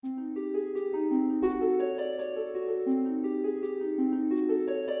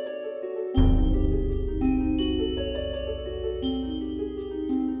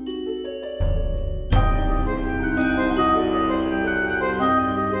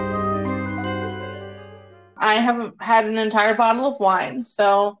I have had an entire bottle of wine,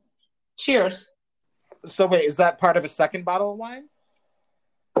 so cheers. So wait, is that part of a second bottle of wine?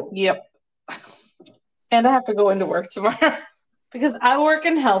 Yep. And I have to go into work tomorrow because I work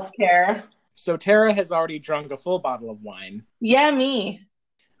in healthcare. So Tara has already drunk a full bottle of wine. Yeah, me.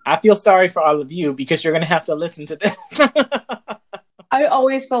 I feel sorry for all of you because you're going to have to listen to this. I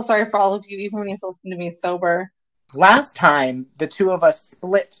always feel sorry for all of you, even when you listen to me sober. Last time, the two of us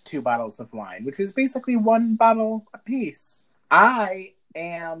split 2 bottles of wine, which was basically 1 bottle apiece. I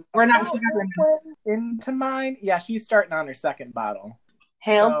am We're not together now. into mine. Yeah, she's starting on her second bottle.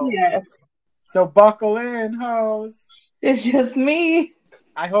 Hell yes. So buckle in, hoes. It's just me.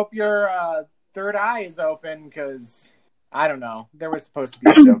 I hope your third eye is open because, I don't know, there was supposed to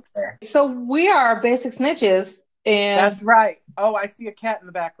be a joke there. So we are Basic Snitches. And that's right. Oh, I see a cat in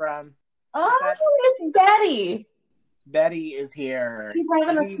the background. Oh, it's Betty. Betty is here. She's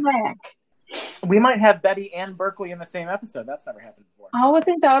having a snack. We might have Betty and Berkeley in the same episode. That's never happened before. I would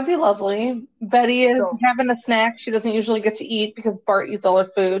think that would be lovely. Betty is having a snack. She doesn't usually get to eat because Bart eats all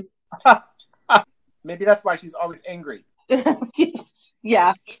her food. Maybe that's why she's always angry.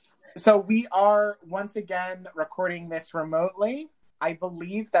 Yeah. So we are once again recording this remotely. I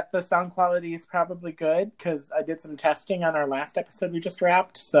believe that the sound quality is probably good because I did some testing on our last episode we just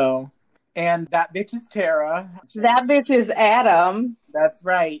wrapped. So, and that bitch is Tara. That bitch is Adam. That's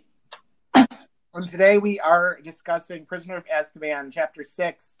right. And today we are discussing Prisoner of Azkaban, Chapter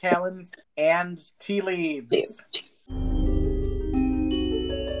 6, Talons and Tea Leaves.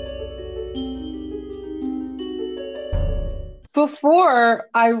 Before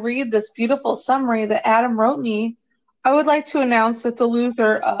I read this beautiful summary that Adam wrote me, I would like to announce that the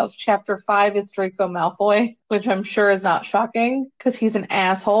loser of Chapter 5 is Draco Malfoy, which I'm sure is not shocking because he's an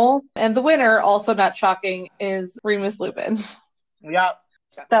asshole. And the winner, also not shocking, is Remus Lupin. Yep.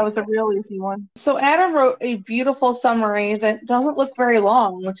 That was a real easy one. So Adam wrote a beautiful summary that doesn't look very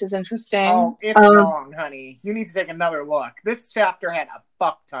long, which is interesting. Oh, it's long, honey. You need to take another look. This chapter had a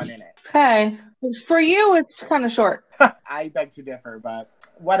fuck ton in it. Okay. For you, it's kind of short. I beg to differ, but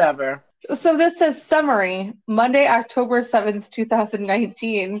whatever. So this says summary, Monday, October 7th,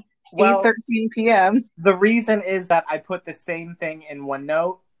 2019, 8:13 p.m. The reason is that I put the same thing in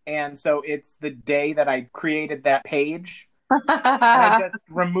OneNote, and so it's the day that I created that page. And I just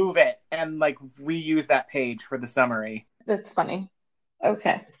remove it and reuse that page for the summary. That's funny.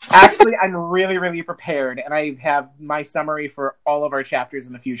 Okay. Actually, I'm really, really prepared, and I have my summary for all of our chapters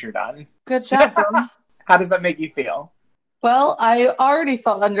in the future done. Good job, bro. How does that make you feel? Well, I already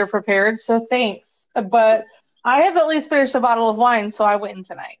felt underprepared, so thanks. But I have at least finished a bottle of wine, so I win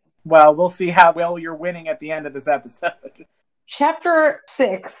tonight. Well, we'll see how well you're winning at the end of this episode. Chapter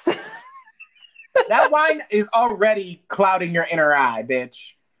 6. That wine is already clouding your inner eye,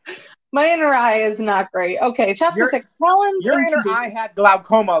 bitch. My inner eye is not great. Okay, Chapter 6. Your inner eye had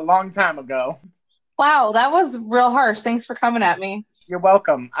glaucoma a long time ago. Wow, that was real harsh. Thanks for coming at me. You're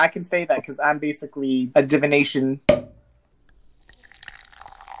welcome. I can say that because I'm basically a divination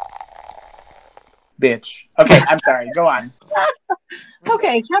bitch. Okay, I'm sorry. Go on.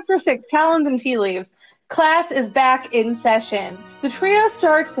 Okay, Chapter 6, Talons and Tea Leaves. Class is back in session. The trio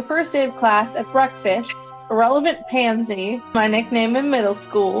starts the first day of class at breakfast. Irrelevant Pansy, my nickname in middle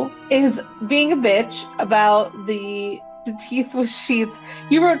school, is being a bitch about the teeth with sheets.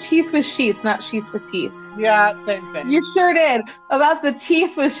 You wrote teeth with sheets, not sheets with teeth. Yeah, same. You sure did. About the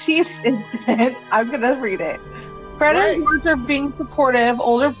teeth with sheets incident. I'm going to read it. Fred and George are being supportive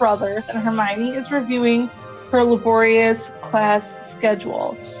older brothers, and Hermione is reviewing her laborious class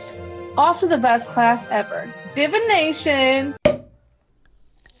schedule. Off to the best class ever. Divination.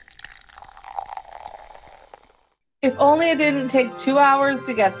 If only it didn't take 2 hours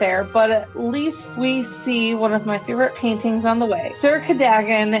to get there, but at least we see one of my favorite paintings on the way. Sir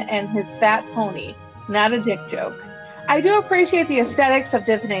Cadogan and his fat pony. Not a dick joke. I do appreciate the aesthetics of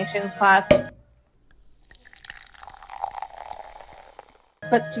divination class,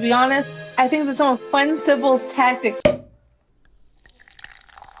 but to be honest, I think that some of Quen Sybil's tactics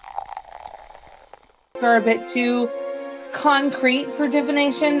are a bit too concrete for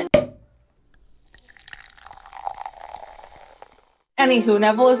divination. Anywho,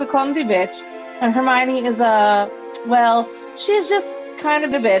 Neville is a clumsy bitch, and Hermione is she's just kind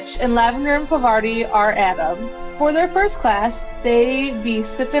of a bitch, and Lavender and Pavarti are Adam. For their first class, they be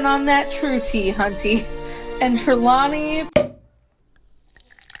sipping on that true tea, hunty. And Trelawney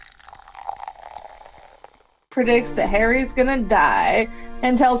predicts that Harry's gonna die,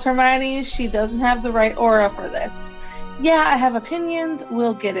 and tells Hermione she doesn't have the right aura for this. Yeah, I have opinions,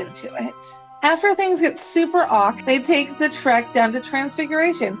 we'll get into it. After things get super awk, they take the trek down to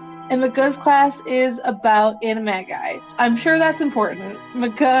Transfiguration, and McGuh's class is about Animagi. I'm sure that's important.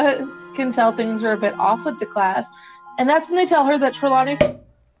 McGuh can tell things are a bit off with the class, and that's when they tell her that Trelawney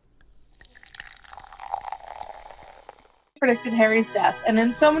predicted Harry's death. And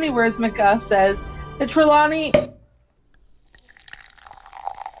in so many words, McGuh says that Trelawney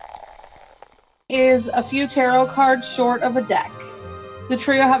is a few tarot cards short of a deck. The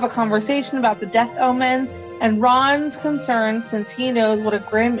trio have a conversation about the death omens, and Ron's concerned since he knows what a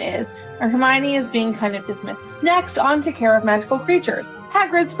Grimm is, and Hermione is being kind of dismissive. Next, on to Care of Magical Creatures,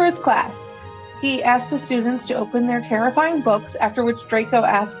 Hagrid's first class. He asks the students to open their terrifying books, after which Draco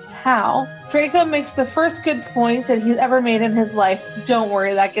asks how. Draco makes the first good point that he's ever made in his life. Don't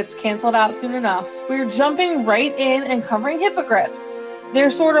worry, that gets canceled out soon enough. We're jumping right in and covering hippogriffs.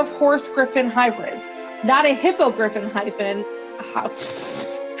 They're sort of horse-griffin hybrids. Not a hippogriffin hyphen.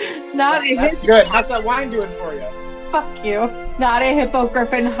 That's good. How's that wine doing for you? Fuck you. Not a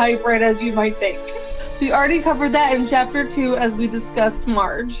hippogriffin hybrid as you might think. We already covered that in chapter 2 as we discussed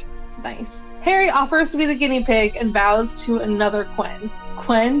Marge. Nice. Harry offers to be the guinea pig and bows to another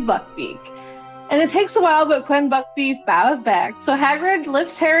Quen Buckbeak. And it takes a while, but Quen Buckbeak bows back. So Hagrid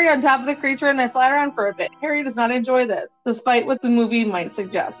lifts Harry on top of the creature and they fly around for a bit. Harry does not enjoy this, despite what the movie might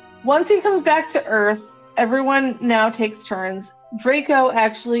suggest. Once he comes back to Earth, everyone now takes turns. Draco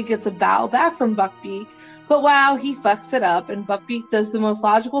actually gets a bow back from Buckbeak, but wow, he fucks it up, and Buckbeak does the most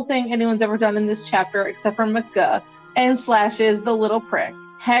logical thing anyone's ever done in this chapter, except for McGuh, and slashes the little prick.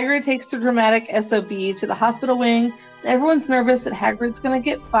 Hagrid takes the dramatic SOB to the hospital wing, and everyone's nervous that Hagrid's gonna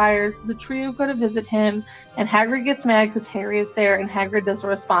get fired, so the trio go to visit him, and Hagrid gets mad because Harry is there, and Hagrid does a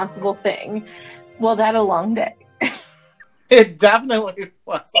responsible thing. Well, that a long day. It definitely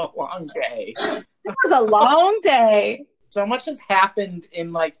was a long day. This was a long day. So much has happened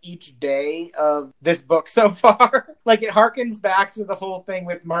in like each day of this book so far. Like it harkens back to the whole thing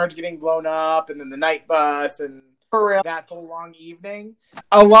with Marge getting blown up and then the night bus and For real. that whole long evening.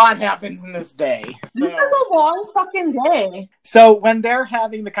 A lot happens in this day. This is a long fucking day. So when they're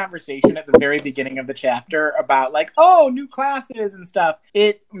having the conversation at the very beginning of the chapter about like, oh, new classes and stuff,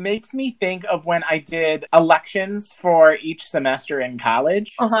 it makes me think of when I did elections for each semester in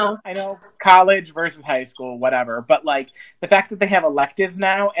college. Uh-huh. I know college versus high school, whatever, but like the fact that they have electives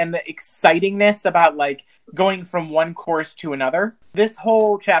now and the excitingness about like going from one course to another. This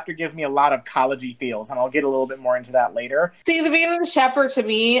whole chapter gives me a lot of college-y feels, and I'll get a little bit more into that later. See, the beginning of the chapter, to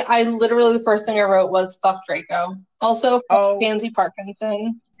me, I literally, the first thing I wrote was, fuck Draco. Also, fuck Pansy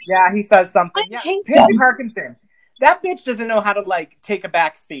Parkinson. Yeah, he says something. I hate Pansy them. Parkinson. That bitch doesn't know how to, like, take a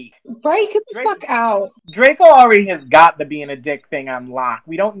back seat. Right? Get the fuck out. Draco already has got the being a dick thing on lock.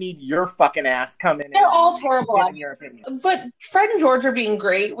 We don't need your fucking ass coming in. They're all terrible. Giving your opinion. But Fred and George are being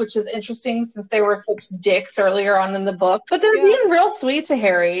great, which is interesting since they were such dicks earlier on in the book. But they're being real sweet to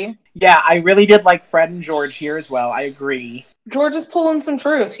Harry. Yeah, I really did like Fred and George here as well. I agree. George is pulling some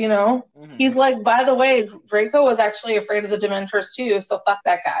truth, you know? Mm-hmm. He's like, by the way, Draco was actually afraid of the Dementors too, so fuck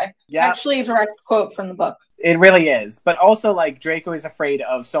that guy. Yeah. Actually, a direct quote from the book. It really is. But also, like, Draco is afraid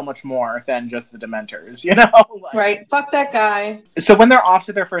of so much more than just the Dementors, you know? Like, right. Fuck that guy. So when they're off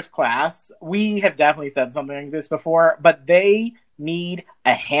to their first class, we have definitely said something like this before, but they need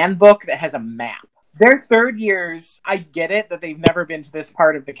a handbook that has a map. They're third years. I get it that they've never been to this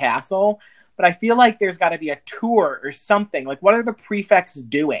part of the castle, but I feel like there's got to be a tour or something. Like, what are the prefects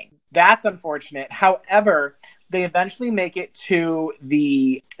doing? That's unfortunate. However, they eventually make it to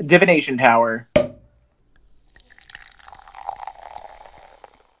the divination tower.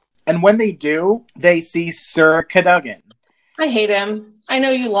 And when they do, they see Sir Cadogan. I hate him. I know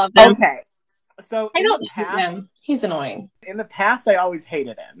you love him. Okay. So I don't hate him. He's annoying. In the past, I always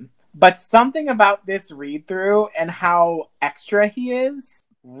hated him. But something about this read-through and how extra he is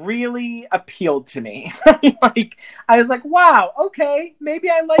really appealed to me. Like, I was like, wow, okay, maybe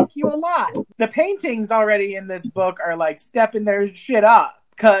I like you a lot. The paintings already in this book are like stepping their shit up.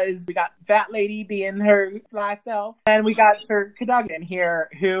 Because we got Fat Lady being her fly self. And we got Sir Cadogan here,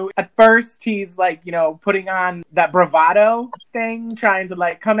 who at first he's like, you know, putting on that bravado thing, trying to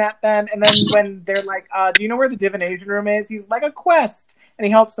like come at them. And then when they're like, do you know where the divination room is? He's like, a quest. And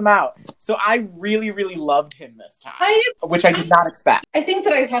he helps them out. So I really, really loved him this time, which I did not expect. I think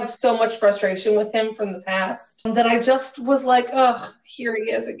that I have so much frustration with him from the past that I just was like, ugh, here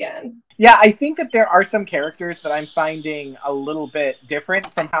he is again. Yeah, I think that there are some characters that I'm finding a little bit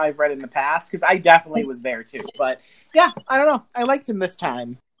different from how I've read in the past, because I definitely was there too. But yeah, I don't know. I liked him this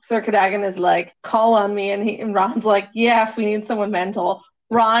time. Sir Cadogan is like, call on me. And Ron's like, yeah, if we need someone mental.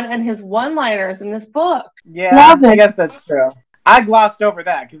 Ron and his one-liners in this book. Yeah, I guess that's true. I glossed over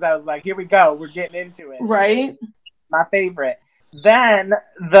that because I was like, here we go. We're getting into it. Right? My favorite. Then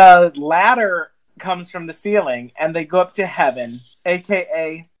the ladder comes from the ceiling and they go up to heaven,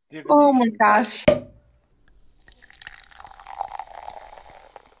 aka divination. Oh my gosh.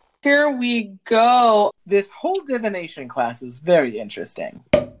 Here we go. This whole divination class is very interesting.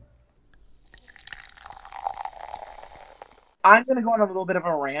 I'm going to go on a little bit of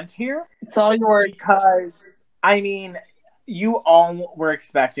a rant here. It's all yours. Because, I mean, you all were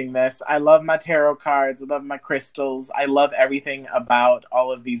expecting this. I love my tarot cards. I love my crystals. I love everything about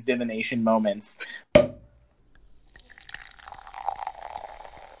all of these divination moments.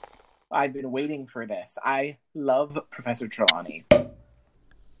 I've been waiting for this. I love Professor Trelawney.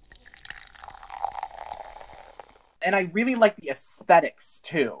 And I really like the aesthetics,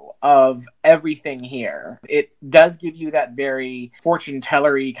 too, of everything here. It does give you that very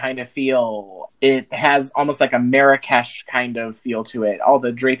fortune-tellery kind of feel. It has almost like a Marrakesh kind of feel to it. All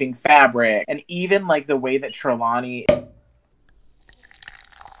the draping fabric. And even like the way that Trelawney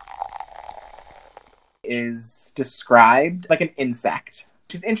is described like an insect.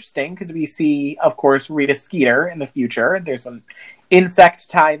 Which is interesting because we see, of course, Rita Skeeter in the future. There's an insect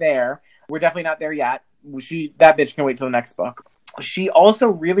tie there. We're definitely not there yet. That bitch can wait till the next book. She also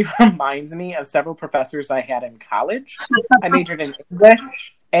really reminds me of several professors I had in college. I majored in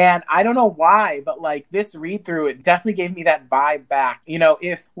English, and I don't know why, but like this read through, it definitely gave me that vibe back. You know,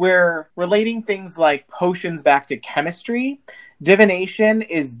 if we're relating things like potions back to chemistry, divination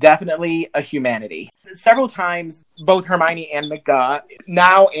is definitely a humanity. Several times, both Hermione and McGuh,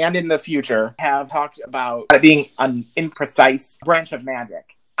 now and in the future, have talked about it being an imprecise branch of magic.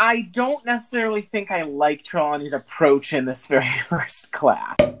 I don't necessarily think I like Trelawney's approach in this very first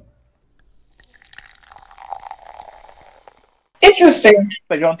class. Interesting.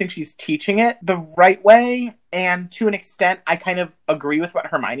 But I don't think she's teaching it the right way. And to an extent, I kind of agree with what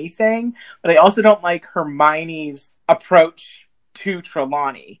Hermione's saying. But I also don't like Hermione's approach to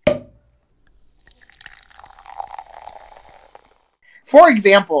Trelawney. For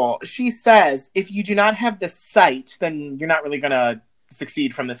example, she says, if you do not have the sight, then you're not really going to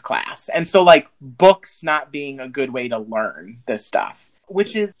succeed from this class. And so like books not being a good way to learn this stuff,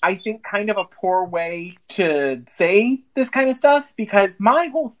 which is I think kind of a poor way to say this kind of stuff, because my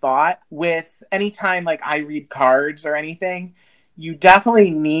whole thought with anytime like I read cards or anything, you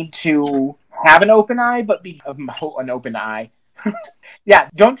definitely need to have an open eye, but be an open eye. Yeah,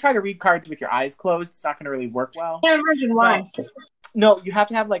 don't try to read cards with your eyes closed. It's not going to really work well. I can't imagine why. No, you have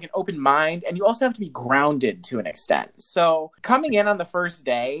to have like an open mind, and you also have to be grounded to an extent. So coming in on the first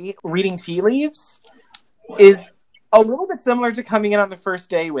day, reading tea leaves is a little bit similar to coming in on the first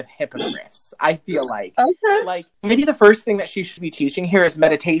day with hippogriffs, I feel like. Okay. Like maybe the first thing that she should be teaching here is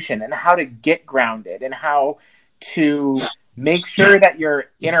meditation and how to get grounded and how to make sure that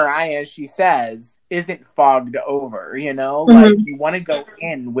your inner eye, as she says, isn't fogged over, you know? Mm-hmm. Like you want to go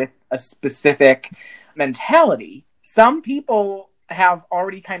in with a specific mentality. Some people have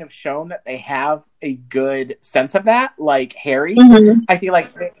already kind of shown that they have a good sense of that, like Harry. Mm-hmm. I feel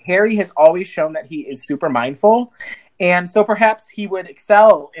like Harry has always shown that he is super mindful, and so perhaps he would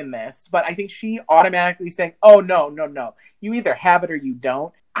excel in this, but I think she automatically saying, oh, no, you either have it or you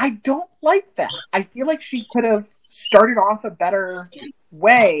don't. I don't like that. I feel like she could have started off a better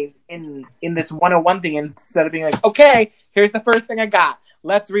way in this 101 thing instead of being like, okay, here's the first thing I got.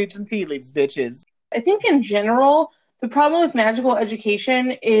 Let's read some tea leaves, bitches. I think in general, the problem with magical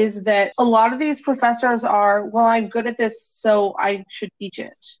education is that a lot of these professors are, well, I'm good at this, so I should teach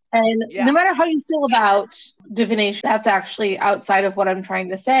it. And no matter how you feel about divination, that's actually outside of what I'm trying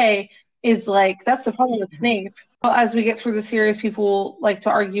to say, is like, that's the problem with Snape. As we get through the series, people like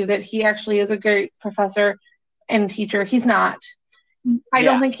to argue that he actually is a great professor and teacher. He's not. I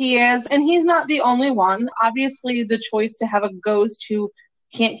don't think he is. And he's not the only one. Obviously, the choice to have a goes to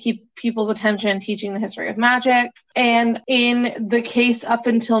can't keep people's attention teaching the history of magic. And in the case up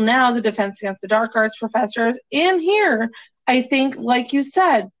until now, the Defense Against the Dark Arts professors, and here, I think, like you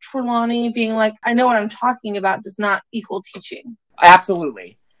said, Trelawney being like, I know what I'm talking about does not equal teaching.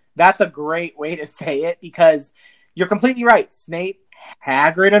 Absolutely. That's a great way to say it, because you're completely right. Snape,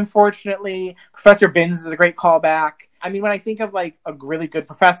 Hagrid, unfortunately. Professor Binns is a great callback. I mean, when I think of like a really good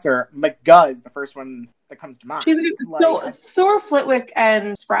professor, McGuh is the first one that comes to mind. So are Flitwick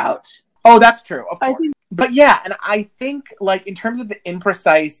and Sprout. Oh, that's true, of course. But yeah, and I think like in terms of the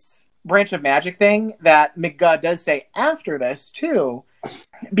imprecise branch of magic thing that McGuh does say after this too,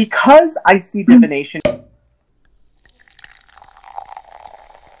 because I see divination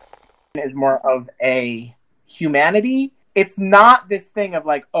as more of a humanity. It's not this thing of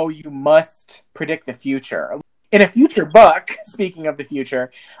like, oh, you must predict the future. In a future book, speaking of the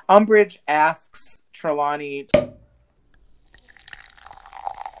future, Umbridge asks Trelawney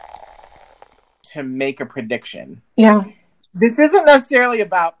to make a prediction. Yeah. This isn't necessarily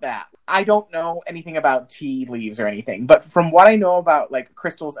about that. I don't know anything about tea leaves or anything, but from what I know about like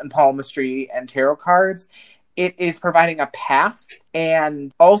crystals and palmistry and tarot cards, it is providing a path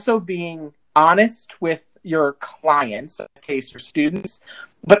and also being honest with your clients, in this case your students,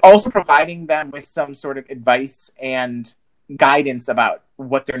 but also providing them with some sort of advice and guidance about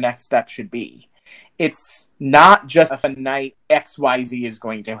what their next step should be. It's not just a night XYZ is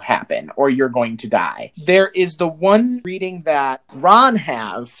going to happen or you're going to die. There is the one reading that Ron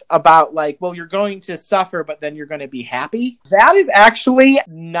has about like, well, you're going to suffer, but then you're going to be happy. That is actually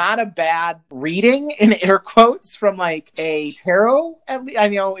not a bad reading in air quotes from like a tarot. I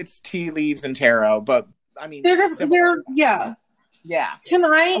know it's tea leaves and tarot, but I mean, yeah. Yeah. Can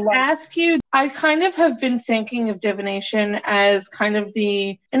I ask you, I kind of have been thinking of divination as kind of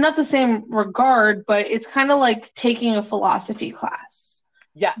in not the same regard, but it's kind of like taking a philosophy class.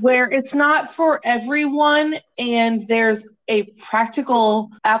 Yes. Where it's not for everyone and there's a practical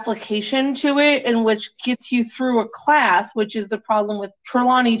application to it in which gets you through a class, which is the problem with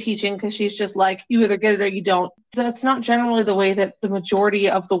Trelawney teaching, because she's just like, you either get it or you don't. That's not generally the way that the majority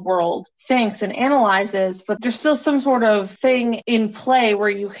of the world thinks and analyzes, but there's still some sort of thing in play where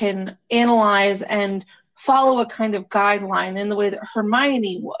you can analyze and follow a kind of guideline in the way that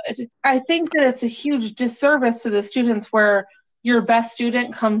Hermione would. I think that it's a huge disservice to the students where your best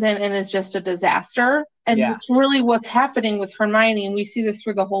student comes in and is just a disaster. And That's really what's happening with Hermione, and we see this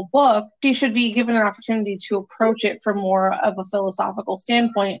through the whole book. She should be given an opportunity to approach it from more of a philosophical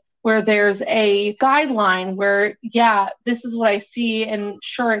standpoint, where there's a guideline where, this is what I see, and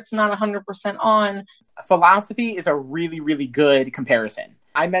sure, it's not 100% on. Philosophy is a really, really good comparison.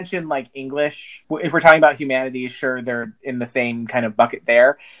 I mentioned like English. If we're talking about humanities, sure, they're in the same kind of bucket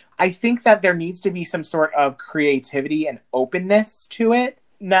there. I think that there needs to be some sort of creativity and openness to it.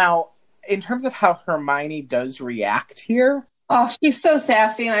 Now, in terms of how Hermione does react here. Oh, she's so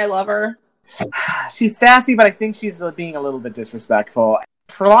sassy and I love her. She's sassy, but I think she's being a little bit disrespectful.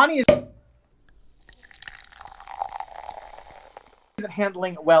 Trelawney isn't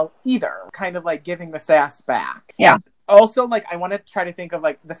handling it well either. Kind of like giving the sass back. Yeah. Also, like, I want to try to think of,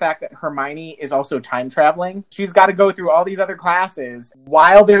 like, the fact that Hermione is also time traveling. She's got to go through all these other classes.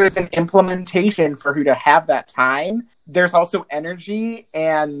 While there is an implementation for her to have that time, there's also energy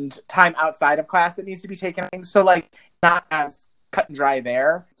and time outside of class that needs to be taken. So, like, not as cut and dry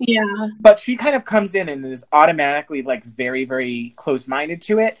there. Yeah. But she kind of comes in and is automatically, like, very, very close-minded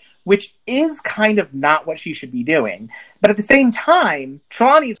to it, which is kind of not what she should be doing. But at the same time,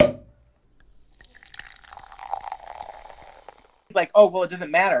 Trelawney's like, oh, well, it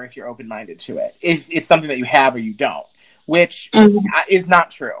doesn't matter if you're open-minded to it. It's something that you have or you don't, which is not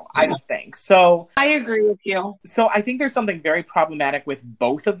true, I don't think. So I agree with you. So I think there's something very problematic with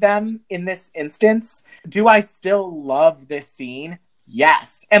both of them in this instance. Do I still love this scene?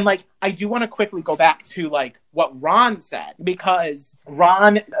 Yes. And, like, I do want to quickly go back to, like, what Ron said, because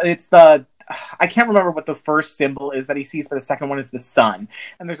Ron, I can't remember what the first symbol is that he sees, but the second one is the sun.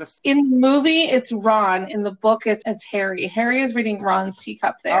 And there's in the movie, it's Ron. In the book, it's Harry. Harry is reading Ron's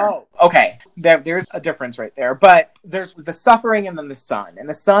teacup there. Oh, okay. There's a difference right there. But there's the suffering and then the sun. And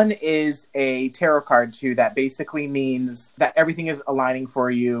the sun is a tarot card, too, that basically means that everything is aligning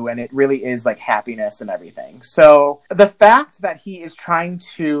for you, and it really is, like, happiness and everything. So the fact that he is trying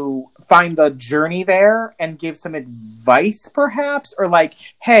to find the journey there and give some advice, perhaps, or like,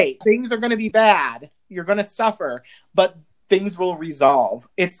 hey, things are going to be bad, you're going to suffer, but things will resolve.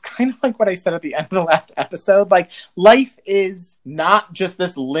 It's kind of like what I said at the end of the last episode. Like, life is not just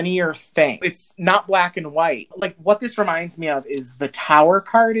this linear thing. It's not black and white. Like, what this reminds me of is the Tower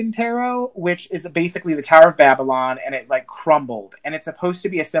card in tarot, which is basically the Tower of Babylon, and it, like, crumbled. And it's supposed to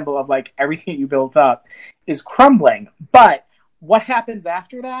be a symbol of, like, everything you built up is crumbling. But what happens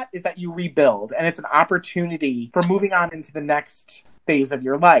after that is that you rebuild, and it's an opportunity for moving on into the next phase of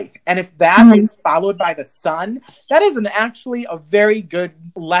your life. And if that is followed by the sun, that is actually a very good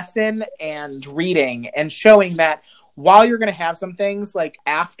lesson and reading, and showing that while you're going to have some things, like,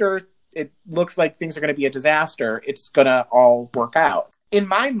 after it looks like things are going to be a disaster, it's going to all work out. In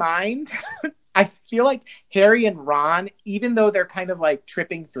my mind, I feel like Harry and Ron, even though they're kind of, like,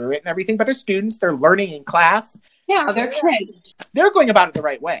 tripping through it and everything, but they're students, they're learning in class. Yeah, they're kids. They're going about it the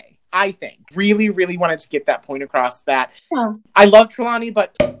right way, I think. Really, really wanted to get that point across that I love Trelawney,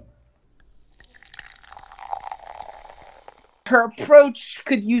 but her approach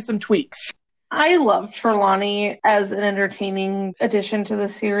could use some tweaks. I love Trelawney as an entertaining addition to the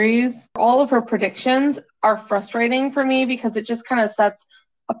series. All of her predictions are frustrating for me because it just kind of sets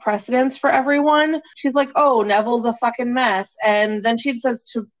a precedence for everyone. She's like, oh, Neville's a fucking mess. And then she says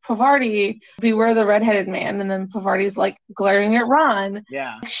to Pavarti, beware the redheaded man. And then Pavarti's like glaring at Ron.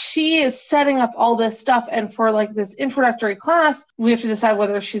 Yeah. She is setting up all this stuff. And for like this introductory class, we have to decide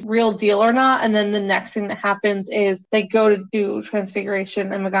whether she's real deal or not. And then the next thing that happens is they go to do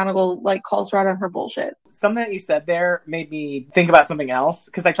Transfiguration and McGonagall like calls her out on her bullshit. Something that you said there made me think about something else,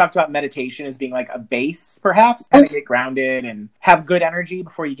 because I talked about meditation as being like a base, perhaps, how to get grounded and have good energy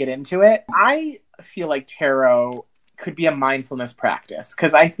before you get into it. I feel like tarot could be a mindfulness practice,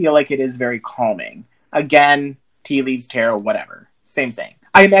 because I feel like it is very calming. Again, tea leaves, tarot, whatever. Same.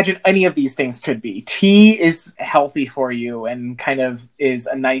 I imagine any of these things could be. Tea is healthy for you and kind of is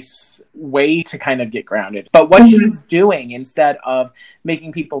a nice way to kind of get grounded. But what she's doing instead of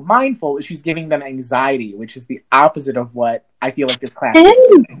making people mindful is she's giving them anxiety, which is the opposite of what I feel like this class is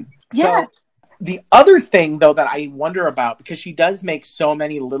doing. Yeah. So, the other thing, though, that I wonder about, because she does make so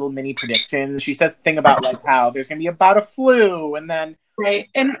many little mini predictions. She says the thing about like how there's going to be about a flu, and then... Right.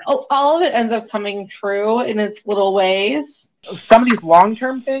 And all of it ends up coming true in its little ways. Some of these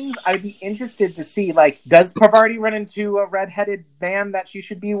long-term things, I'd be interested to see, like, does Pavarti run into a redheaded man that she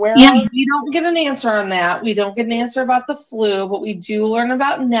should be aware of? We don't get an answer on that. We don't get an answer about the flu, but we do learn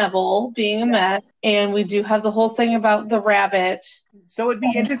about Neville being a mess, and we do have the whole thing about the rabbit. So it'd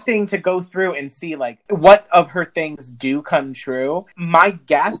be interesting to go through and see, like, what of her things do come true. My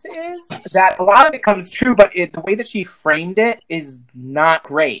guess is that a lot of it comes true, but the way that she framed it is not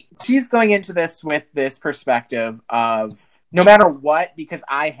great. She's going into this with this perspective of... no matter what, because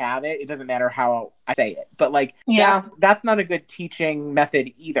I have it, it doesn't matter how I say it. But, like, that's not a good teaching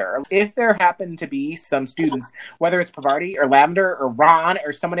method either. If there happen to be some students, whether it's Pavarti or Lavender or Ron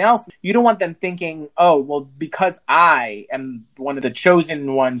or someone else, you don't want them thinking, oh, well, because I am one of the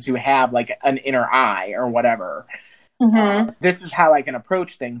chosen ones who have, like, an inner eye or whatever, this is how I can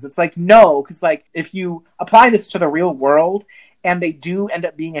approach things. It's like, no, because, like, if you apply this to the real world, and they do end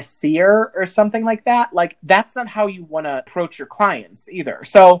up being a seer or something like that, like, that's not how you want to approach your clients either.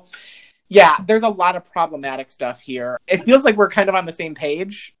 So, yeah, there's a lot of problematic stuff here. It feels like we're kind of on the same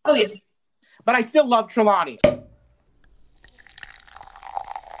page. Oh, yeah. But I still love Trelawney.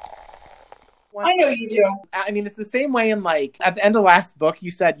 I know you do. I mean, it's the same way in, like, at the end of the last book, you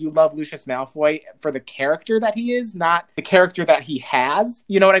said you love Lucius Malfoy for the character that he is, not the character that he has.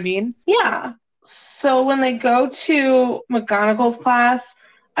 You know what I mean? Yeah. So when they go to McGonagall's class,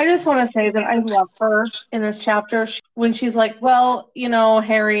 I just want to say that I love her in this chapter. When she's like, well, you know,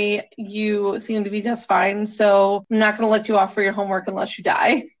 Harry, you seem to be just fine, so I'm not going to let you off for your homework unless you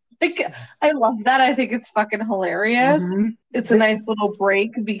die. Like, I love that. I think it's fucking hilarious. It's a nice little break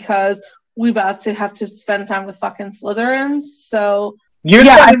because we about to have to spend time with fucking Slytherins, so... You're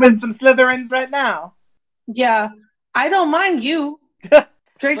spending with some Slytherins right now. Yeah. I don't mind you.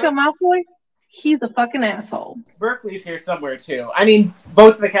 Draco Malfoy? He's a fucking asshole. Berkeley's here somewhere, too. I mean,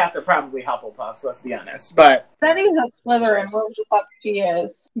 both of the cats are probably Hufflepuffs, let's be honest, but... Benny's a Slytherin, where the fuck she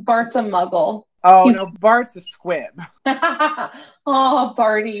is. Bart's a muggle. Oh, no, Bart's a squib. Oh,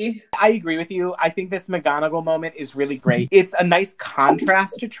 Barty. I agree with you. I think this McGonagall moment is really great. It's a nice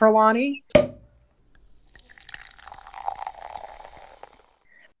contrast to Trelawney.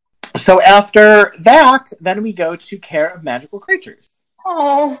 So after that, then we go to Care of Magical Creatures.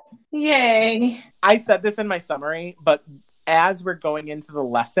 Oh, yay. I said this in my summary, but as we're going into the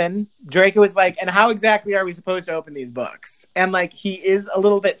lesson, Draco was like, and how exactly are we supposed to open these books? And, like, he is a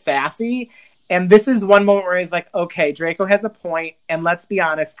little bit sassy. And this is one moment where he's like, okay, Draco has a point. And let's be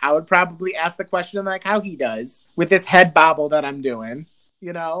honest, I would probably ask the question like how he does with this head bobble that I'm doing,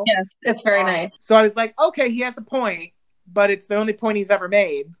 you know? Yes, it's very nice. So I was like, okay, he has a point, but it's the only point he's ever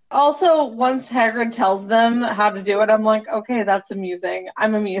made. Also, once Hagrid tells them how to do it, I'm like, okay, that's amusing.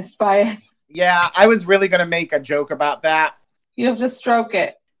 I'm amused by it. Yeah, I was really going to make a joke about that. You have to stroke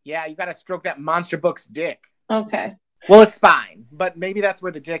it. Yeah, you got to stroke that monster book's dick. Okay. Well, it's spine, but maybe that's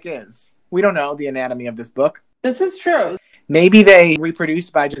where the dick is. We don't know the anatomy of this book. This is true. Maybe they reproduce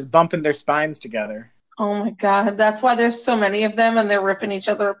by just bumping their spines together. Oh my god, that's why there's so many of them and they're ripping each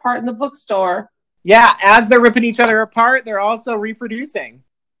other apart in the bookstore. Yeah, as they're ripping each other apart, they're also reproducing.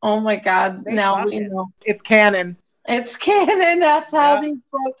 Oh my god, now we know. It's canon. It's canon, that's how these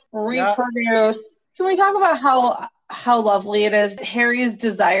books reproduce. Can we talk about how lovely it is? Harry's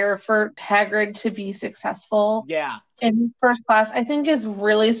desire for Hagrid to be successful in first class, I think, is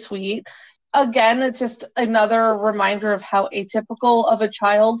really sweet. Again, it's just another reminder of how atypical of a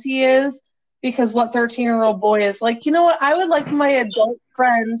child he is, because what 13-year-old boy is like, you know what, I would like my adult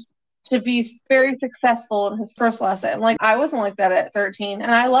friend to be very successful in his first lesson. Like, I wasn't like that at 13,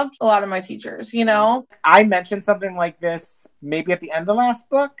 and I loved a lot of my teachers, you know? I mentioned something like this maybe at the end of the last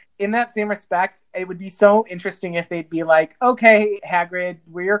book. in that same respect, it would be so interesting if they'd be like, okay, Hagrid,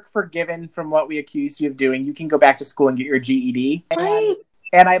 we're forgiven from what we accused you of doing. You can go back to school and get your GED. Right.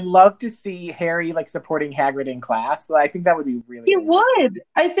 And I'd love to see Harry like supporting Hagrid in class. I think that would be really He would.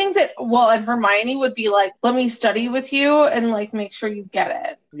 I think that, and Hermione would be like, let me study with you and like make sure you get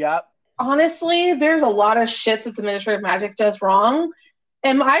it. Yep. Honestly, there's a lot of shit that the Ministry of Magic does wrong.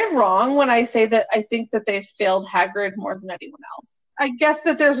 Am I wrong when I say that I think that they failed Hagrid more than anyone else? I guess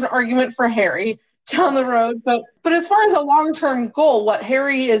that there's an argument for Harry down the road, but as far as a long-term goal, what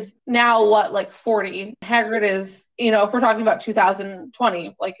Harry is now, like 40, Hagrid is, if we're talking about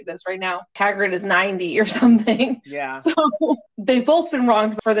 2020, like it is right now, Hagrid is 90 or something. Yeah. So they've both been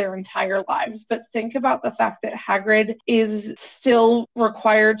wronged for their entire lives, but think about the fact that Hagrid is still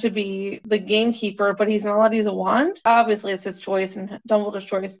required to be the gamekeeper, but he's not allowed to use a wand. Obviously, it's his choice and Dumbledore's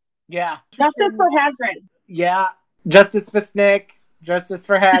choice. Yeah. Justice for Hagrid. Yeah. Justice for Snick. Justice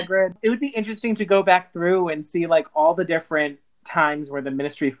for Hagrid. It would be interesting to go back through and see like all the different times where the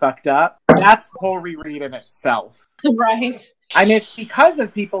Ministry fucked up. That's a whole reread in itself. Right. And it's because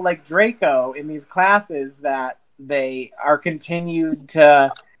of people like Draco in these classes that they are continued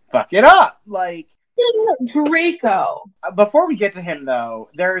to fuck it up. Like Draco. Before we get to him though,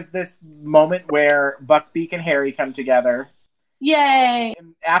 there's this moment where Buckbeak and Harry come together. Yay.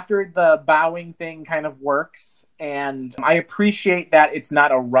 And after the bowing thing kind of works, and I appreciate that it's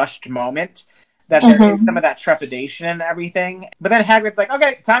not a rushed moment, that there is some of that trepidation and everything. But then Hagrid's like,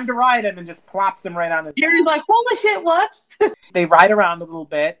 okay, time to ride him, and just plops him right on his back. Harry's like, holy shit, what? They ride around a little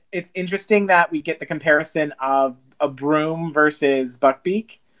bit. It's interesting that we get the comparison of a broom versus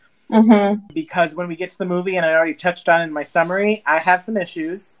Buckbeak. Because when we get to the movie, and I already touched on in my summary, I have some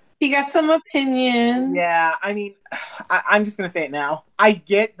issues. You got some opinions. Yeah, I mean, I'm just going to say it now. I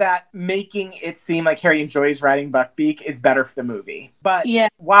get that making it seem like Harry enjoys riding Buckbeak is better for the movie. But,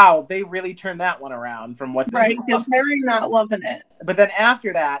 wow, they really turned that one around from what's... Right, because Harry's not loving it. But then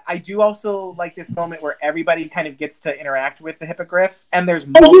after that, I do also like this moment where everybody kind of gets to interact with the hippogriffs, and there's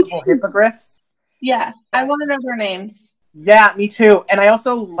multiple hippogriffs. Yeah, I want to know their names. Yeah, me too. And I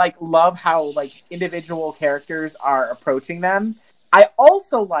also love how individual characters are approaching them. I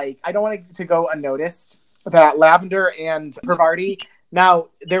also I don't want it to go unnoticed, that Lavender and Parvati, now,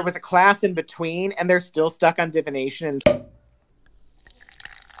 there was a class in between, and they're still stuck on divination and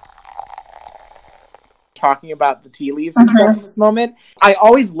talking about the tea leaves and stuff in this moment. I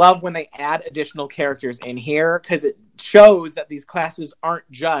always love when they add additional characters in here, because it shows that these classes aren't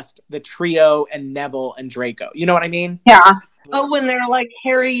just the trio and Neville and Draco. You know what I mean? Yeah. Oh, when they're like,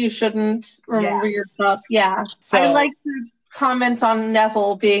 Harry, you shouldn't remember your stuff. Yeah. So, I like to comment on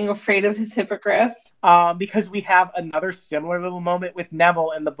Neville being afraid of his hippogriff. Because we have another similar little moment with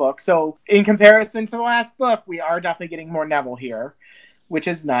Neville in the book. So in comparison to the last book, we are definitely getting more Neville here, which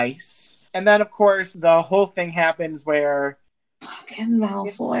is nice. And then, of course, the whole thing happens where... Fucking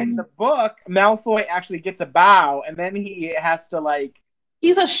Malfoy. In the book, Malfoy actually gets a bow, and then he has to,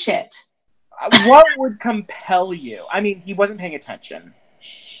 He's a shit. What would compel you? I mean, he wasn't paying attention,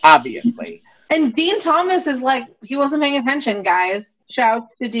 obviously. And Dean Thomas is he wasn't paying attention, guys. Shout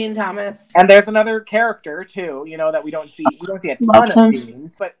to Dean Thomas. And there's another character, too, that we don't see. We don't see a ton of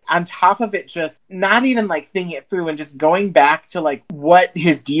Dean. But on top of it, just not even, thinking it through and just going back to, what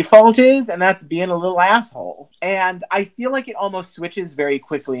his default is, and that's being a little asshole. And I feel like it almost switches very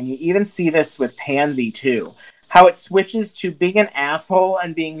quickly. And you even see this with Pansy, too. How it switches to being an asshole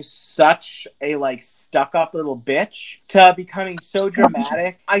and being such a, stuck-up little bitch to becoming so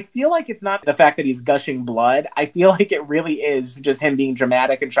dramatic. I feel like it's not the fact that he's gushing blood. I feel like it really is just him being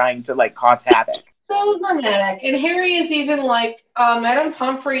dramatic and trying to, cause havoc. So dramatic. And Harry is even Madame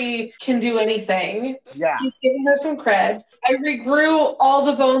Pomfrey can do anything. Yeah. He's giving her some cred. I regrew all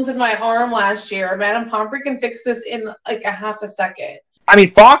the bones in my arm last year. Madame Pomfrey can fix this in, a half a second. I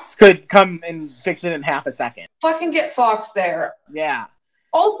mean, Fawkes could come and fix it in half a second. Fucking get Fawkes there. Yeah.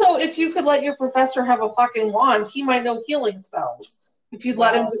 Also, if you could let your professor have a fucking wand, he might know healing spells. If you'd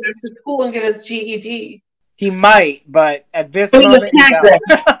let him go back to school and get his GED. He might, but at this moment, he don't.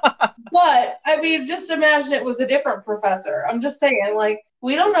 But, I mean, just imagine it was a different professor. I'm just saying,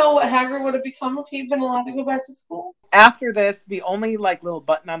 we don't know what Hagrid would have become if he'd been allowed to go back to school. After this, the only, little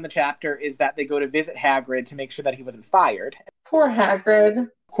button on the chapter is that they go to visit Hagrid to make sure that he wasn't fired. Poor Hagrid.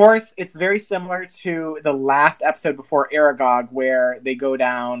 Of course, it's very similar to the last episode before Aragog, where they go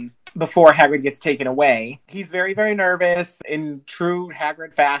down before Hagrid gets taken away. He's very, very nervous in true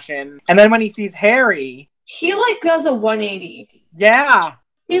Hagrid fashion. And then when he sees Harry... He, does a 180. Yeah.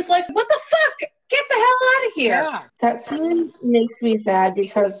 He's like, what the fuck? Get the hell out of here. Yeah. That scene makes me sad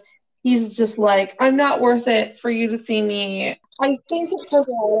because he's just I'm not worth it for you to see me I think it says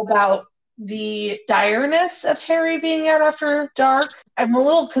all about the direness of Harry being out after dark. I'm a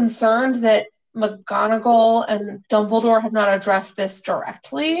little concerned that McGonagall and Dumbledore have not addressed this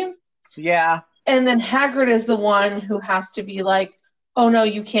directly. Yeah. And then Hagrid is the one who has to be like, oh no,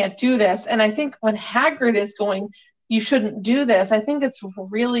 you can't do this. And I think when Hagrid is going, you shouldn't do this, I think it's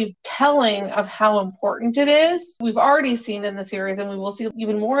really telling of how important it is. We've already seen in the series, and we will see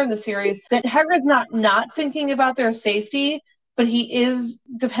even more in the series, that Hagrid's not thinking about their safety, but he is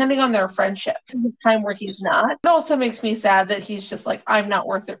depending on their friendship. The time where he's not. It also makes me sad that he's just like, I'm not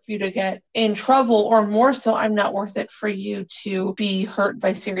worth it for you to get in trouble, or more so, I'm not worth it for you to be hurt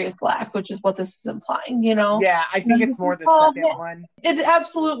by Sirius Black, which is what this is implying, you know? Yeah, I think it's more the second one. It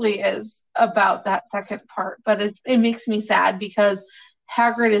absolutely is about that second part, but it makes me sad because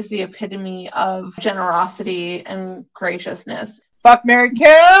Hagrid is the epitome of generosity and graciousness. Fuck, Marry,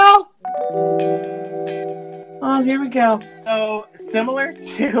 Kill! Oh, here we go. So, similar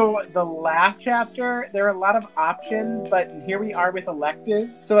to the last chapter, there are a lot of options, but here we are with elective.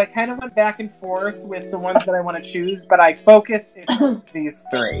 So I kind of went back and forth with the ones that I want to choose, but I focused on these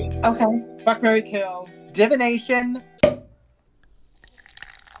three. Okay. Fuck, Marry, Kill, Divination,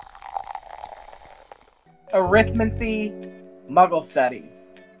 Arithmancy, Muggle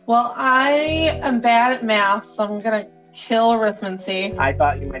Studies. Well, I am bad at math, so I'm going to kill Arithmancy. I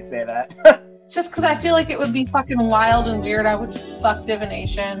thought you might say that. Just because I feel like it would be fucking wild and weird. I would fuck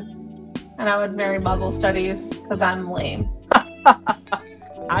Divination, and I would marry Muggle Studies because I'm lame.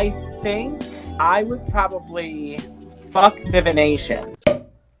 I think I would probably fuck Divination.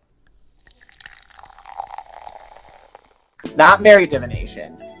 Not marry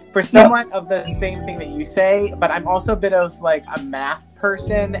Divination. For somewhat of the same thing that you say, but I'm also a bit of like a math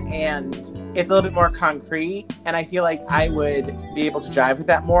person, and it's a little bit more concrete, and I feel like I would be able to jive with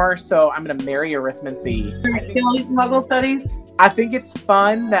that more, so I'm going to marry Arithmancy. Muggle Studies? I think it's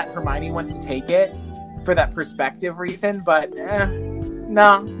fun that Hermione wants to take it for that perspective reason, but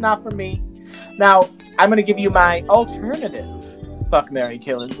no, not for me. Now, I'm going to give you my alternative fuck, marry,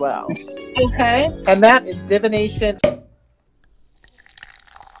 kill as well. Okay. And that is Divination,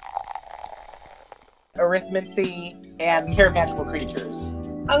 Arithmancy, and Care of Magical Creatures.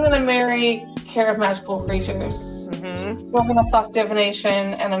 I'm going to marry Care of Magical Creatures. Mm-hmm. We're going to fuck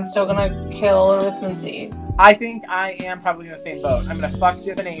Divination, and I'm still going to kill Arithmancy. I think I am probably in the same boat. I'm going to fuck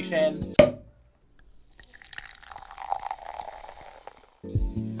Divination.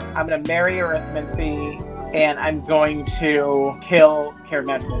 I'm going to marry Arithmancy. And I'm going to kill Care of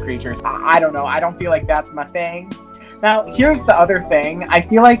Magical Creatures. I don't know. I don't feel like that's my thing. Now, here's the other thing. I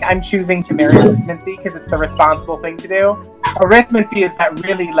feel like I'm choosing to marry Arithmancy because it's the responsible thing to do. Arithmancy is that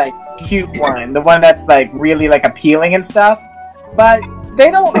really, like, cute one. The one that's, like, really, like, appealing and stuff. But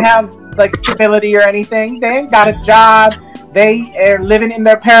they don't have, like, stability or anything. They ain't got a job. They are living in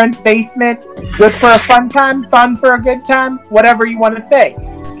their parents' basement. Good for a fun time. Fun for a good time. Whatever you want to say.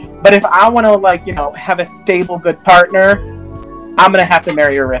 But if I want to, like, you know, have a stable, good partner, I'm going to have to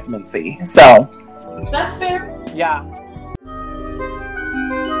marry Arithmancy. So. That's fair. Yeah.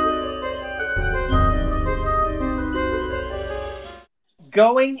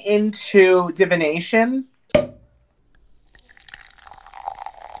 Going into Divination,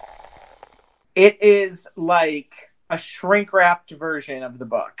 it is like a shrink-wrapped version of the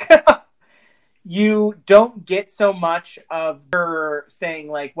book. You don't get so much of her saying,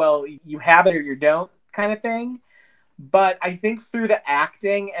 like, well, you have it or you don't kind of thing. But I think through the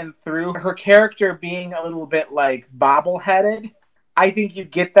acting and through her character being a little bit, like, bobble-headed, I think you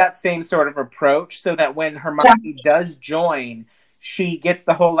get that same sort of approach so that when Hermione does join, she gets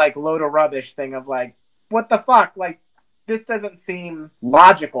the whole, like, load of rubbish thing of, like, what the fuck? Like, this doesn't seem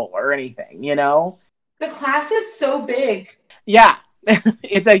logical or anything, you know? The class is so big. Yeah.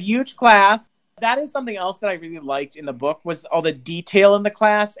 It's a huge class. That is something else that I really liked in the book was all the detail in the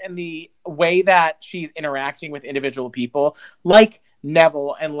class and the way that she's interacting with individual people, like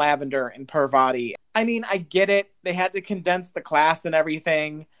Neville and Lavender and Parvati. I mean, I get it. They had to condense the class and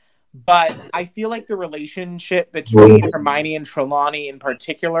everything, but I feel like the relationship between Hermione and Trelawney in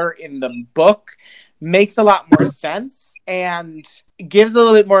particular in the book makes a lot more sense and gives a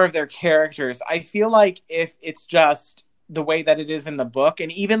little bit more of their characters. I feel like if it's just the way that it is in the book,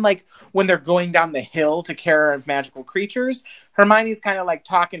 and even like when they're going down the hill to Care of Magical Creatures, Hermione's kind of like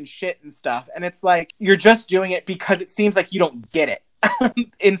talking shit and stuff, and it's like you're just doing it because it seems like you don't get it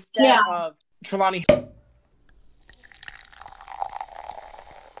instead of Trelawney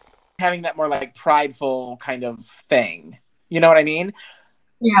having that more like prideful kind of thing, you know what I mean?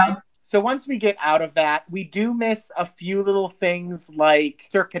 Yeah. So once we get out of that, we do miss a few little things like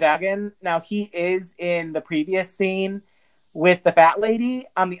Sir Cadogan. Now he is in the previous scene, with the fat lady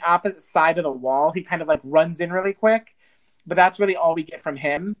on the opposite side of the wall. He kind of like runs in really quick, but that's really all we get from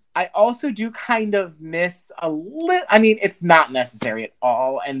him. I also do kind of miss a little, I mean, it's not necessary at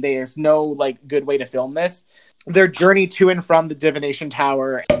all, and there's no like good way to film this. Their journey to and from the divination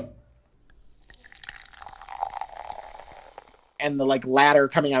tower and the like ladder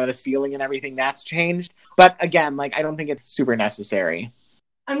coming out of the ceiling and everything, that's changed. But again, like I don't think it's super necessary.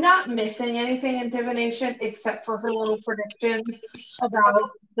 I'm not missing anything in divination except for her little predictions about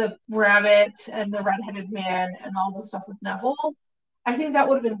the rabbit and the redheaded man and all the stuff with Neville. I think that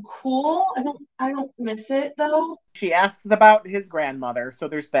would have been cool. I don't miss it though. She asks about his grandmother, so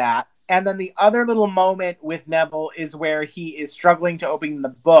there's that. And then the other little moment with Neville is where he is struggling to open the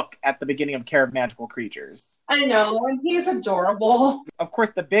book at the beginning of Care of Magical Creatures. I know, and he's adorable. Of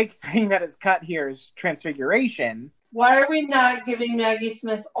course, the big thing that is cut here is Transfiguration. Why are we not giving Maggie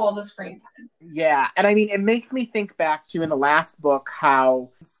Smith all the screen time? Yeah, and I mean, it makes me think back to in the last book how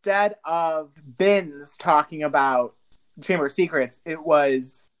instead of Binns talking about Chamber of Secrets, it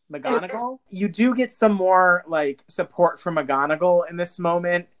was McGonagall. You do get some more like support from McGonagall in this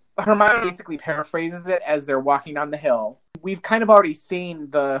moment. Hermione basically paraphrases it as they're walking down the hill. We've kind of already seen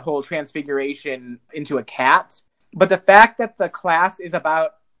the whole transfiguration into a cat, but the fact that the class is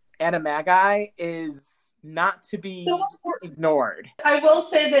about Animagi is not to be ignored. I will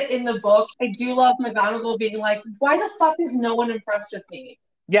say that in the book, I do love McGonagall being like, why the fuck is no one impressed with me?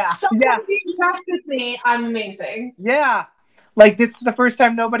 Yeah. Someone be impressed with me. I'm amazing. Yeah. Like, this is the first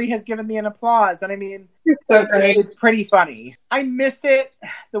time nobody has given me an applause. And I mean, it's so great. It's pretty funny. I miss it.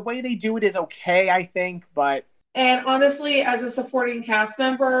 The way they do it is okay, I think, but... And honestly, as a supporting cast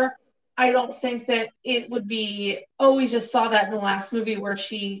member, I don't think that it would be, oh, we just saw that in the last movie where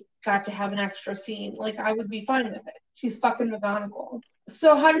she got to have an extra scene. Like, I would be fine with it. She's fucking McGonagall.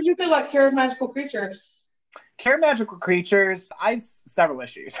 So how did you feel about Care of Magical Creatures? Care of Magical Creatures, I have several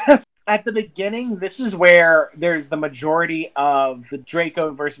issues. At the beginning, this is where there's the majority of the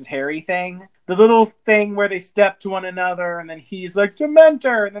Draco versus Harry thing. The little thing where they step to one another, and then he's like,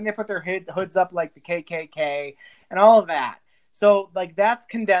 Dementor! And then they put their hoods up like the KKK, and all of that. So, like, that's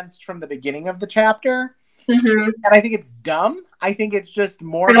condensed from the beginning of the chapter. Mm-hmm. And I think it's dumb. I think it's just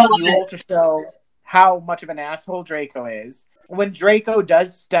more fuel to show how much of an asshole Draco is. When Draco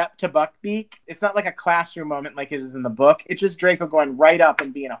does step to Buckbeak, it's not like a classroom moment like it is in the book. It's just Draco going right up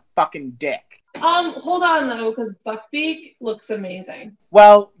and being a fucking dick. Hold on, though, because Buckbeak looks amazing.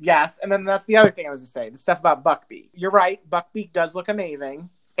 Well, yes, and then that's the other thing I was going to say, the stuff about Buckbeak. You're right, Buckbeak does look amazing.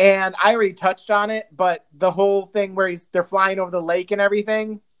 And I already touched on it, but the whole thing where they're flying over the lake and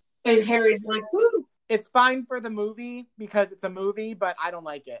everything. And Harry's like, woo! It's fine for the movie because it's a movie, but I don't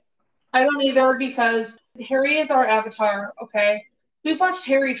like it. I don't either because Harry is our avatar, okay? We've watched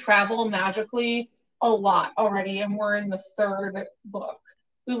Harry travel magically a lot already, and we're in the third book.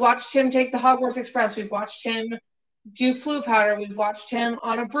 We watched him take the Hogwarts Express. We've watched him do Floo powder. We've watched him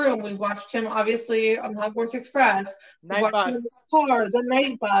on a broom. We've watched him, obviously, on Hogwarts Express. Night bus. Him in the car, the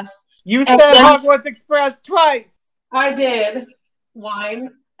night bus. You said Hogwarts Express twice. I did.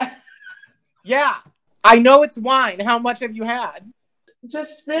 Wine. Yeah. I know it's wine. How much have you had?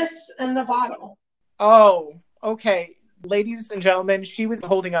 Just this and the bottle. Oh, okay. Ladies and gentlemen, she was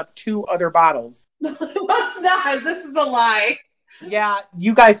holding up 2 other bottles. That's not. This is a lie. Yeah,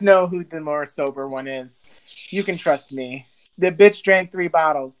 you guys know who the more sober one is. You can trust me. The bitch drank 3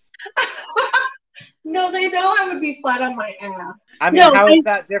 bottles. No, they know I would be flat on my ass. I mean, how is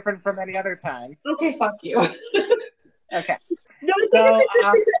that different from any other time? Okay, fuck you. Okay. No,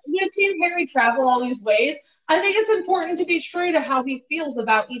 I think you've seen Harry travel all these ways. I think it's important to be true to how he feels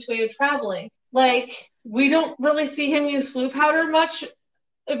about each way of traveling. Like, we don't really see him use Floo powder much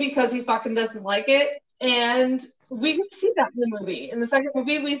because he fucking doesn't like it. And we can see that in the movie. In the second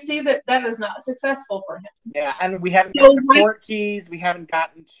movie, we see that that is not successful for him. Yeah, and we haven't gotten to port keys. We haven't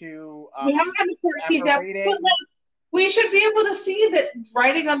gotten to... we haven't gotten to port keys yet. But, like, we should be able to see that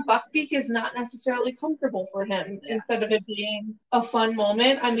riding on Buckbeak is not necessarily comfortable for him instead of it being a fun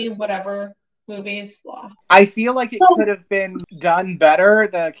moment. I mean, whatever. Movies, blah. I feel like it could have been done better,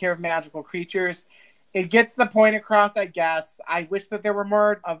 the Care of Magical Creatures. It gets the point across, I guess. I wish that there were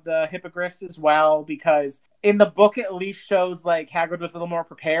more of the hippogriffs as well, because in the book it at least shows like Hagrid was a little more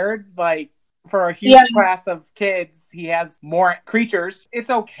prepared. Like, for a huge class of kids, he has more creatures.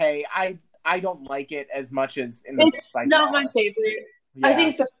 It's okay. I don't like it as much as in the book. It's not my favorite. Yeah. I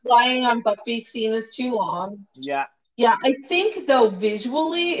think the flying on Buckbeak scene is too long. Yeah. Yeah, I think, though,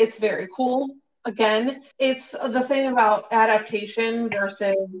 visually, it's very cool. Again, it's the thing about adaptation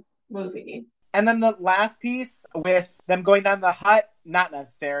versus movie. And then the last piece with them going down the hut, not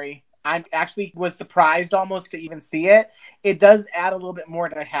necessary. I actually was surprised almost to even see it. It does add a little bit more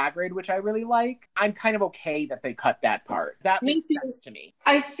to Hagrid, which I really like. I'm kind of okay that they cut that part. That makes sense to me.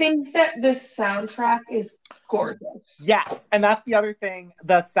 I think that this soundtrack is gorgeous. Yes, and that's the other thing.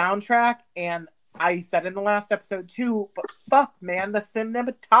 The soundtrack, and I said in the last episode too, but fuck, man, the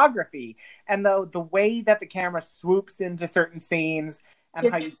cinematography and the way that the camera swoops into certain scenes and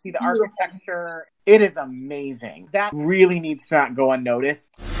how you see the architecture, it is amazing. That really needs to not go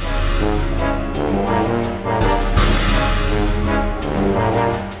unnoticed.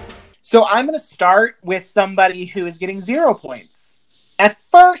 So I'm going to start with somebody who is getting 0 points. At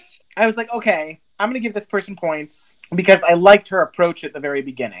first, I was like, okay, I'm going to give this person points because I liked her approach at the very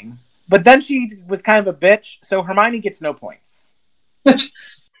beginning. But then she was kind of a bitch, so Hermione gets no points.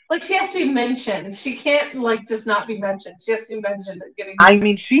 Like, she has to be mentioned. She can't, like, just not be mentioned. She has to be mentioned. I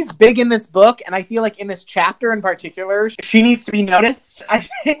mean, she's big in this book, and I feel like in this chapter in particular, she needs to be noticed, I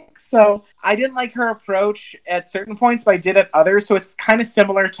think. So I didn't like her approach at certain points, but I did at others. So it's kind of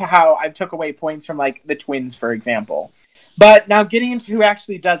similar to how I took away points from, like, the twins, for example. But now getting into who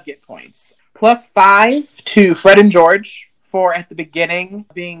actually does get points. +5 to Fred and George for, at the beginning,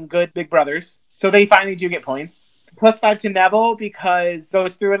 being good big brothers. So they finally do get points. +5 to Neville because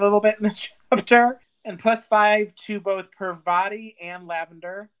goes through it a little bit in this chapter. And +5 to both Parvati and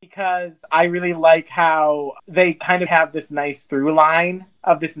Lavender because I really like how they kind of have this nice through line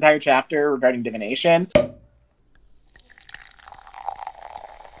of this entire chapter regarding divination.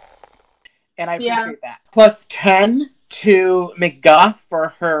 And I appreciate that. +10 to McGuff for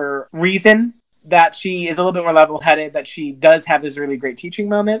her reason that she is a little bit more level-headed, that she does have this really great teaching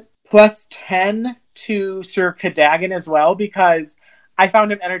moment. +10 to Sir Cadogan as well, because I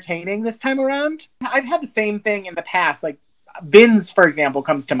found him entertaining this time around. I've had the same thing in the past, like Binns, for example,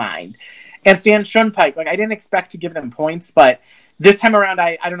 comes to mind. And Stan Shunpike, like I didn't expect to give them points, but this time around,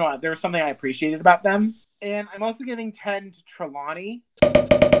 I don't know, there was something I appreciated about them. And I'm also giving 10 to Trelawney.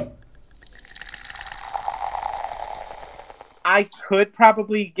 I could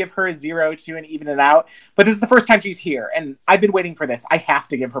probably give her a 0 to and even it out, but this is the first time she's here, and I've been waiting for this. I have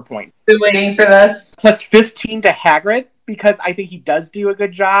to give her points. Been waiting for this. +15 to Hagrid, because I think he does do a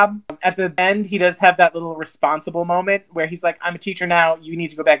good job. At the end, he does have that little responsible moment where he's like, I'm a teacher now, you need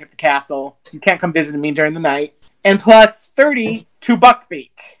to go back at the castle. You can't come visit me during the night. And +30 to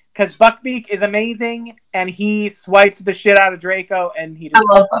Buckbeak, because Buckbeak is amazing, and he swiped the shit out of Draco, and he just...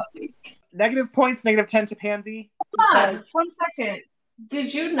 I love Buckbeak. Negative points, -10 to Pansy. Hold on, 1 second.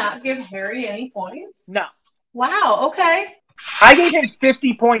 Did you not give Harry any points? No. Wow, okay. I gave him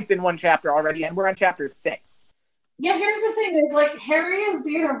 50 points in one chapter already, and we're on chapter 6. Yeah, here's the thing. Is like, Harry is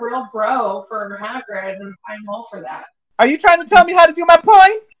being a real bro for Hagrid, and I'm all for that. Are you trying to tell me how to do my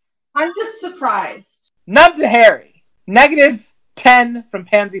points? I'm just surprised. None to Harry. -10 from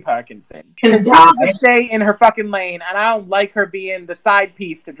Pansy Parkinson. She needs to stay in her fucking lane, and I don't like her being the side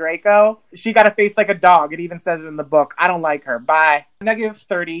piece to Draco. She got a face like a dog. It even says it in the book. I don't like her. Bye.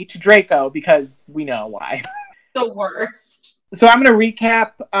 -30 to Draco, because we know why. The worst. So I'm going to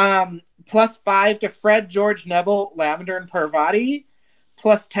recap. +5 to Fred, George, Neville, Lavender, and Parvati.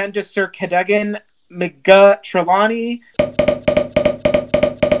 +10 to Sir Cadogan, McGuff, Trelawney.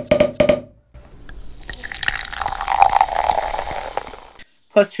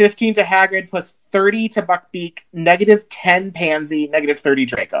 +15 to Hagrid, +30 to Buckbeak, -10 Pansy, -30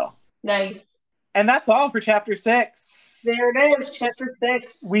 Draco. Nice. And that's all for chapter 6. There it is, chapter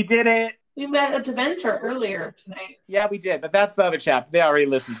 6. We did it. We met at Deventer earlier tonight. Yeah, we did, but that's the other chapter. They already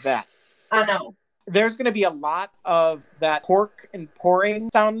listened to that. I know. There's going to be a lot of that cork and pouring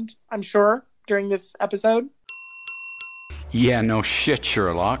sound, I'm sure, during this episode. Yeah, no shit,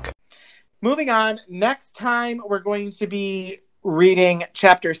 Sherlock. Moving on, next time we're going to be reading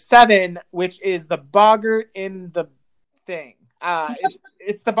chapter 7, which is the boggart in the thing.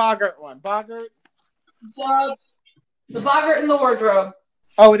 It's the boggart one. Boggart? The boggart in the wardrobe.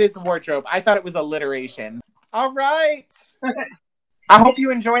 Oh, it is the wardrobe. I thought it was alliteration. All right. I hope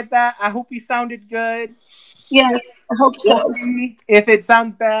you enjoyed that. I hope we sounded good. Yeah, I hope so. If it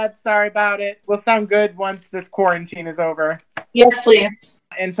sounds bad, sorry about it. We'll sound good once this quarantine is over. Yes, please.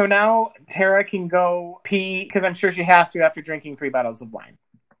 And so now Tara can go pee, because I'm sure she has to after drinking 3 bottles of wine.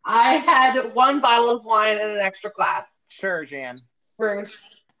 I had 1 bottle of wine and an extra glass. Sure, Jan. Rude.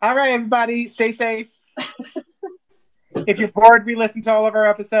 All right, everybody, stay safe. If you're bored, re-listen to all of our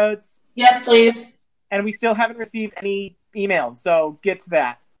episodes. Yes, please. And we still haven't received any emails, so get to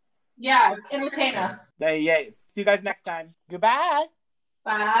that. Yeah, entertain us. Yes. See you guys next time. Goodbye.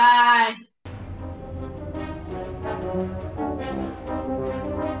 Bye.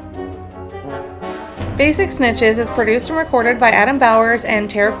 Basic Snitches is produced and recorded by Adam Bowers and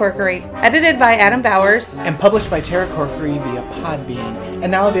Tara Corkery. Edited by Adam Bowers. And published by Tara Corkery via Podbean,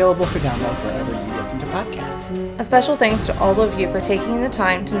 and now available for download wherever you listen to podcasts. A special thanks to all of you for taking the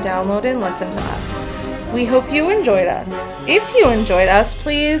time to download and listen to us. We hope you enjoyed us. If you enjoyed us,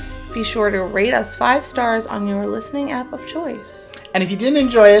 please be sure to rate us 5 stars on your listening app of choice. And if you didn't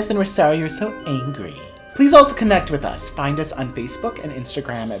enjoy us, then we're sorry you're so angry. Please also connect with us. Find us on Facebook and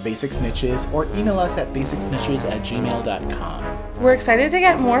Instagram at Basic Snitches, or email us at basicsnitches@gmail.com. We're excited to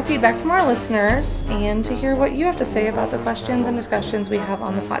get more feedback from our listeners and to hear what you have to say about the questions and discussions we have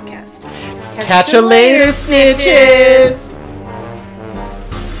on the podcast. Catch you later, snitches!